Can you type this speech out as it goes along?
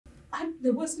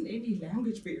there wasn't any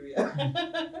language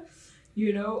barrier,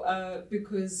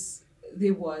 because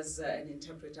there was an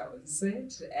interpreter on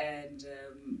set, and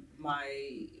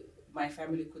my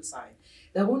family could sign.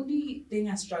 The only thing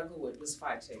I struggled with was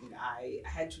fighting. I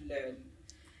had to learn,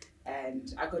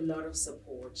 and I got a lot of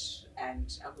support,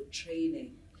 and I got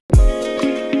training.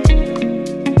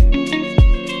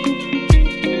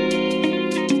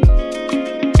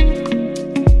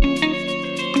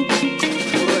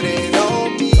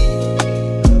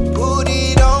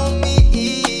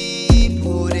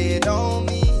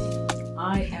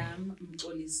 I am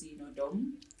Mxolisi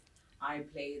Nodom. I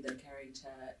play the character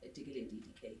Dikeledi.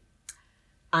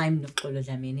 I'm Noxolo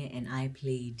Dlamini and I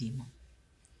play Dimo.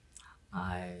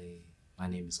 My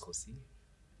name is Kgosi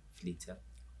Flietor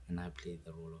and I play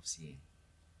the role of Seeng.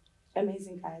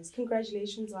 Amazing, guys.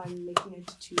 Congratulations on making it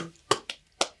to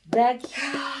the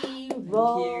key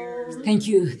role. Thank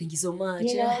you so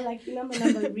much.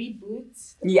 Number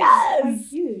Reboot. Yes. Quite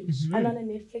huge. And on a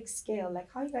Netflix scale,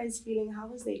 how are you guys feeling? How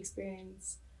was the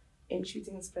experience in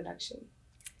shooting this production?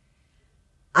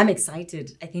 I'm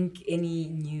excited. I think any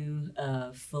new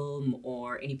film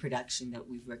or any production that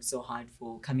we've worked so hard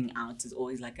for coming out is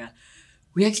always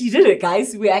we actually did it,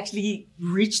 guys. We actually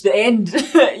reached the end.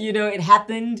 It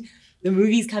happened. The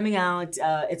movie's coming out.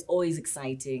 It's always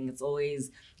exciting. It's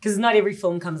always, because not every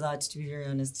film comes out, to be very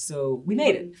honest. So we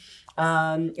made it.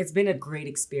 It's been a great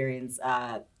experience.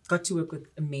 Got to work with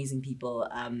amazing people.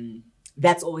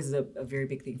 That's always a very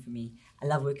big thing for me. I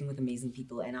love working with amazing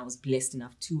people, and I was blessed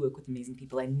enough to work with amazing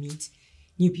people and meet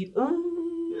new people.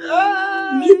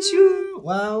 Meet you.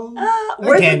 Well,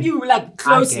 work with you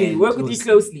closely. Work with you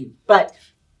closely. But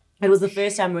it was the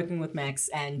first time working with Max,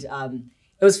 and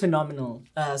it was phenomenal.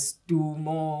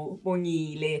 Sdumo,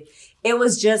 Bongile. It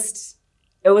was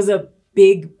a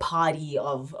big party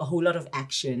of a whole lot of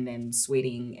action and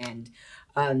sweating and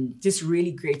just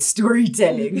really great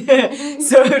storytelling.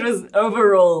 So it was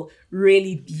overall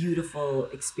really beautiful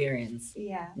experience.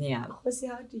 Yeah. Kgosi,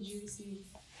 how did you receive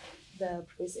the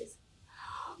process?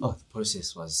 Oh, the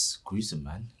process was gruesome,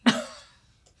 man.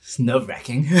 It's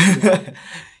nerve-wracking,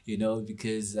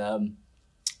 because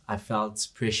I felt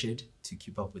pressured to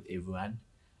keep up with everyone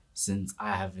since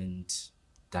I haven't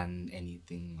done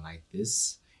anything like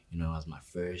this. It was my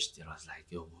first. It was like,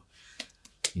 yo,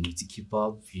 you need to keep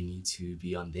up. You need to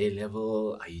be on their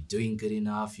level. Are you doing good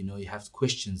enough? You have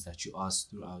questions that you ask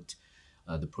throughout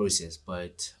the process.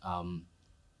 But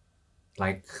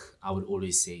like I would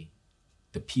always say,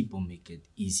 the people make it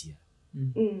easier.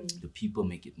 The people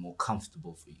make it more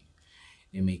comfortable for you.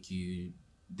 They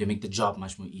make the job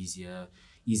much more easier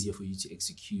for you to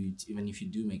execute. Even if you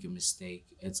do make a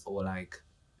mistake, it's all like,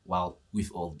 well,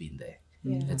 we've all been there.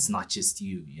 Yeah. It's not just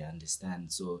you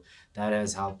understand? So that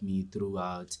has helped me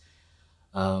throughout.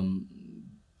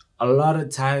 A lot of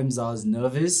times I was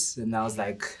nervous and I was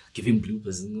like giving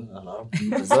bloopers, a lot of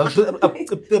bloopers.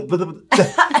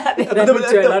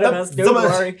 Don't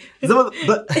worry.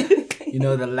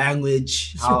 The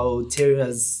language, how Terry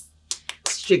has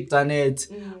strict on it,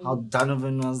 how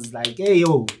Donovan was like, hey,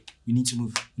 yo, you need to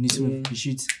move. You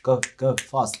shoot, go,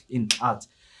 fast, in, out.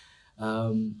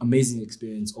 Amazing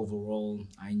experience overall.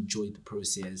 I enjoyed the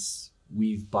process.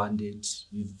 We've bonded,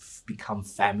 we've become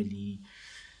family,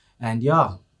 and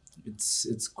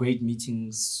it's great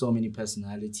meeting so many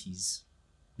personalities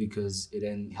because it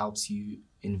then helps you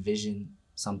envision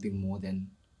something more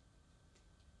than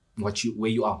where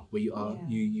you are.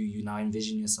 You now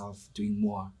envision yourself doing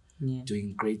more,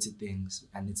 doing greater things,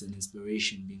 and it's an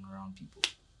inspiration being around people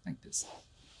like this.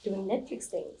 Doing Netflix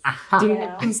things. Doing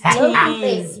Netflix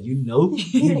things. You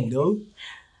know.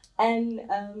 And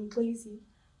Kgosi,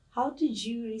 how did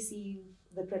you receive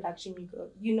the production?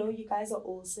 You guys are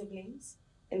all siblings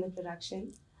in the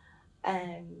production,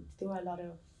 and there were a lot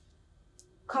of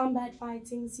combat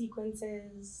fighting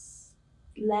sequences,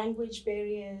 language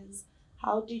barriers.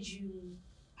 How did you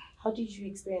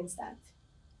experience that?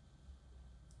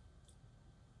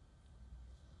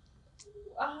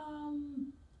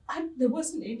 There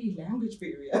wasn't any language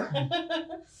barrier,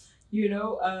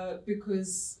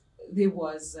 because there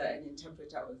was an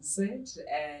interpreter on set,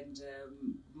 and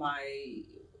my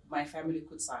family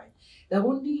could sign. The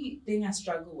only thing I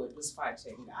struggled with was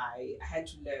fighting. I had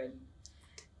to learn,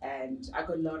 and I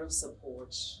got a lot of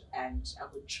support, and I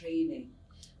got training.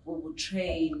 We would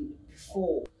train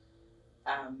before,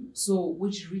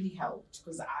 which really helped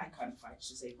because I can't fight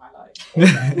to save my life.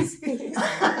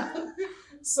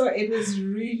 So it was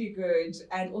really good,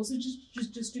 and also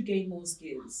just to gain more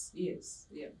skills. Yes,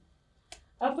 yeah.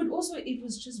 But also it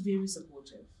was just very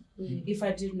supportive. If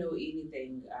I didn't know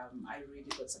anything, I really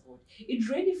got support. It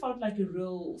really felt like a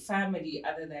real family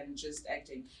other than just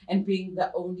acting. And being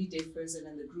the only deaf person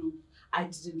in the group, I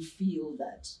didn't feel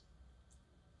that.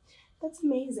 That's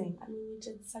amazing. I mean, you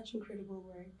did such incredible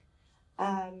work.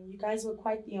 You guys were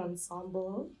quite the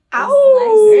ensemble.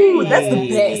 Oh, that's the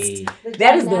Hey. best.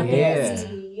 That is the dynamics, best.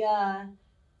 Yeah.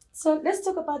 So let's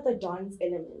talk about the dance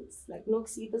elements. Like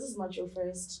Noxie, this is not your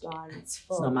first dance It's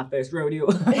film. not my first rodeo.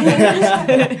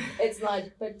 It's not.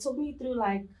 But talk me through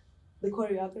like the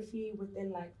choreography within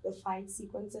like the fight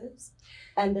sequences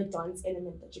and the dance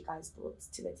element that you guys brought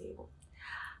to the table.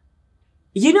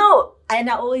 You know, and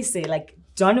I always say, like,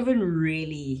 Donovan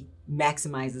really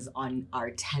maximizes on our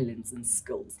talents and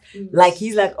skills. Like,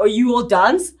 he's like, oh, you all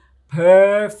dance?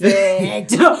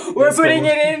 Perfect. We're putting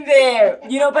it in there.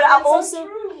 You know, but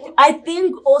I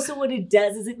think also what it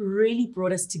does is it really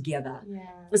brought us together. Yeah.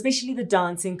 Especially the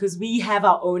dancing, because we have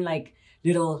our own, like,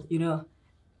 little, you know,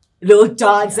 little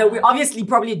dance that we obviously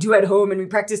probably do at home and we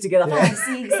practice together. 5,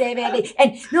 6, 7, 8.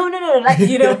 And no, like,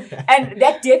 you know, and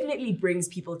that definitely brings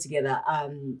people together.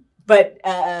 But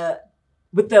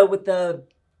with the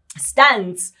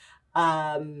stunts,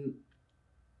 what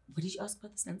did you ask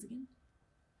about the stunts again?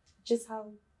 Just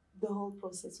how the whole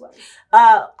process was.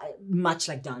 Much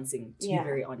like dancing, to be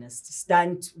very honest.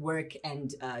 Stunt work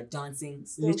and dancing,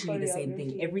 Still literally the same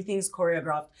thing. choreography. Everything's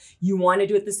choreographed. You want to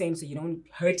do it the same so you don't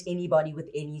hurt anybody with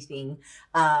anything.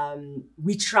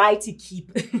 We try to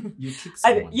keep You kick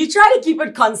someone. you try to keep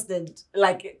it constant.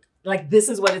 Like this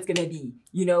is what it's gonna be,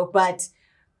 you know, but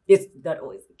it's not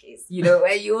always the case, you know,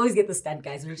 and you always get the stunt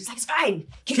guys who are just like, it's fine,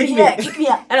 kick me here.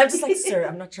 And I'm just like, sir,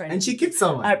 I'm not trying And to. she kicked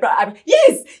someone.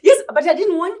 Yes, but I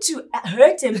didn't want to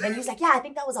hurt him. And he was like, yeah, I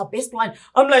think that was our best one.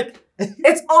 I'm like,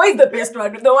 it's always the best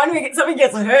one. The one where someone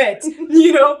gets hurt,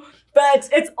 you know? But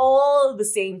it's all the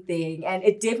same thing. And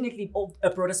it definitely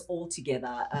brought us all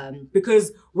together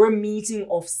because we're meeting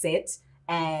off set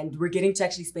and we're getting to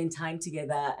actually spend time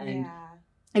together and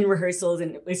in rehearsals,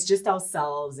 and it's just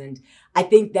ourselves. And I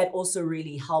think that also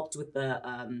really helped with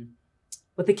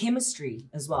the chemistry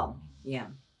as well. Yeah.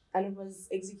 And it was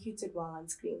executed well on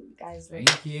screen. You guys were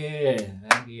Thank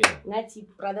you. natty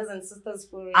brothers and sisters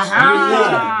for real.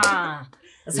 Aha!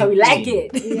 That's how we like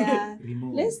it. Yeah.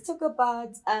 Remove. Let's talk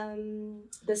about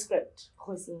the script,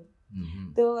 Kgosi.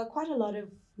 Mhm. There were quite a lot of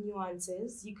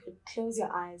nuances. You could close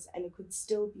your eyes and it could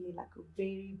still be like a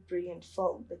very brilliant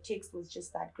film. The text was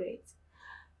just that great.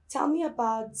 Tell me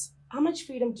about how much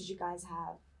freedom did you guys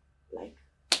have? Like,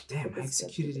 Damn, I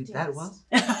executed it Yes. that well.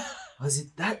 Was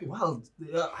it that well? You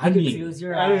could close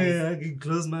your eyes. I can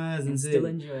close my eyes and say. Still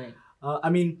enjoy. I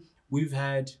mean, we've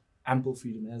had ample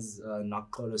freedom, as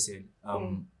Noxolo said.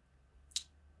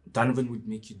 Donovan would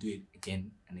make you do it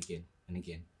again and again and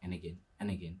again and again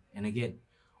and again and again,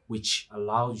 which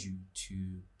allows you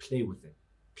to play with it,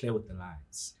 play with the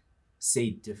lines, say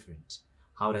it different.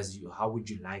 How would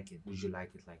you like it? Would you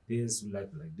like it like this? Would you like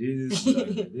it like this? Would you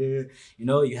like it like this? You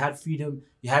know, you had freedom.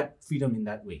 You had freedom in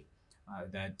that way.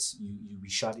 That we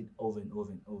shot it over and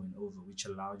over and over and over, which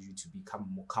allowed you to become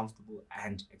more comfortable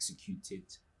and execute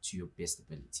it to your best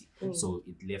ability. So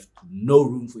it left no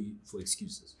room for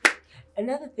excuses.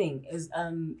 Another thing is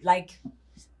like,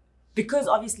 because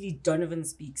obviously Donovan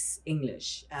speaks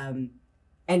English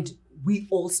and we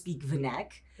all speak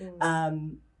Vernac,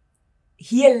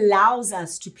 he allows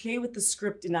us to play with the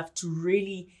script enough to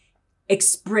really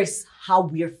express how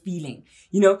we're feeling,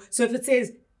 you know? So if it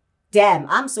says, damn,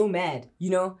 I'm so mad,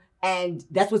 you know, and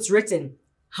that's what's written,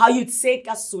 how you'd say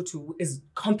Kasotho is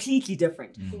completely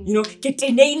different, you know,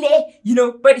 ketenele, you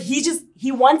know, but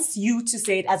he wants you to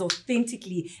say it as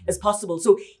authentically as possible.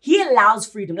 So he allows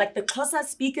freedom. Like the Xhosa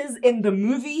speakers in the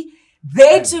movie,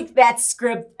 they took that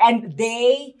script and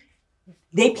they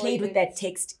played with that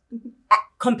text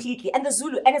completely. And the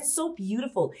Zulu, and it's so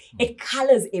beautiful. It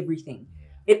colors everything.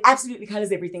 It absolutely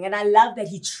colors everything. And I love that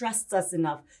he trusts us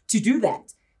enough to do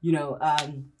that. You know,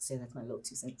 so that's my little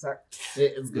 2 cents. Sorry.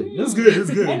 It's good. It's good. It's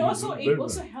good. And also, it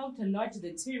also helped a lot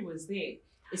that Terry was there,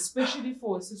 especially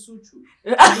for Sesotho.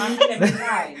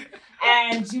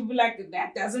 And you'll be like,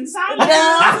 that doesn't sound right.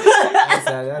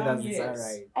 That doesn't sound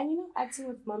right. and you know, acting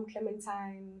with Mom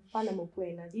Clementine, Fana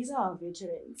Mokwena, these are our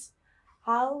veterans.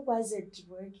 How was it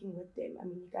working with them? I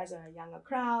mean, you guys are a younger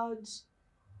crowd.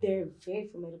 They're very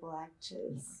formidable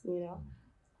actors, you know.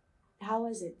 How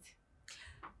was it?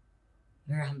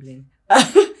 Very humbling.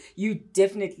 You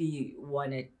definitely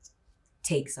want to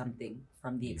take something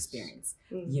from the experience.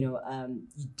 You know,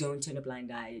 you don't turn a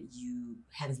blind eye. You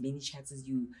have as many chats as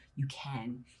you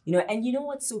can. You know, and you know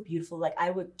what's so beautiful? Like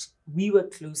we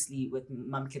work closely with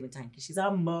Mom Clementine because she's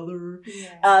our mother.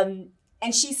 Yeah.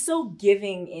 and she's so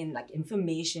giving in like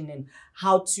information and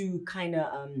how to kind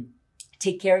of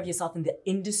take care of yourself in the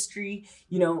industry,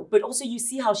 you know, but also you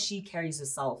see how she carries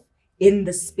herself in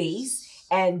the space,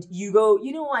 and you go,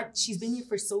 you know what, she's been here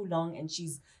for so long and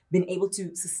she's been able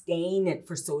to sustain it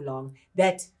for so long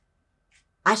that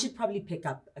I should probably pick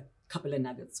up a couple of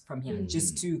nuggets from here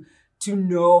just to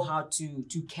know how to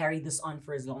carry this on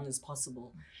for as long as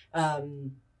possible.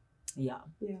 Yeah.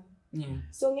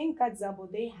 So in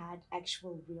Kadzabo, they had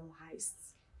actual real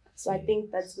heists. So I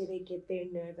think that's where they get their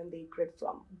nerve and their grit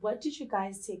from. What did you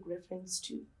guys take reference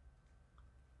to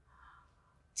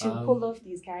pull off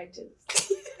these characters?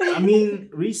 I mean,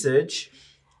 research,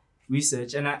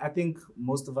 and I think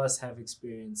most of us have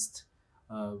experienced,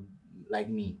 like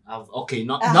me.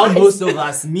 Not most of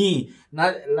us, me,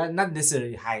 not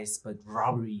necessarily heists, but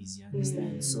robberies. You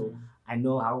understand? So I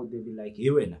know how they be like,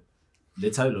 hey, when,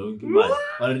 let's have a look, man,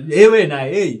 or hey, when,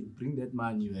 hey, bring that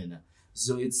man, you know.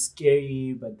 So it's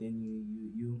scary, but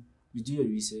then you do your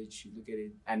research, you look at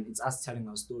it, and it's us telling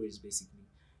our stories basically.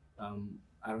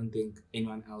 I don't think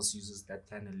anyone else uses that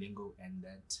kind of lingo, and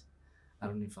that, I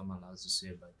don't know if I'm allowed to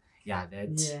swear, but yeah,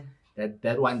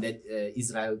 that one that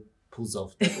Israel pulls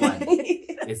off, that one,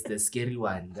 it's the scary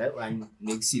one. That one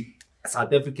makes it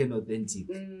South African authentic.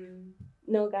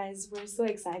 No, guys, we're so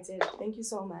excited. Thank you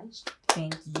so much.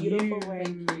 Thank you. Beautiful work.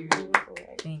 Beautiful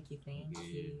work. Thank you.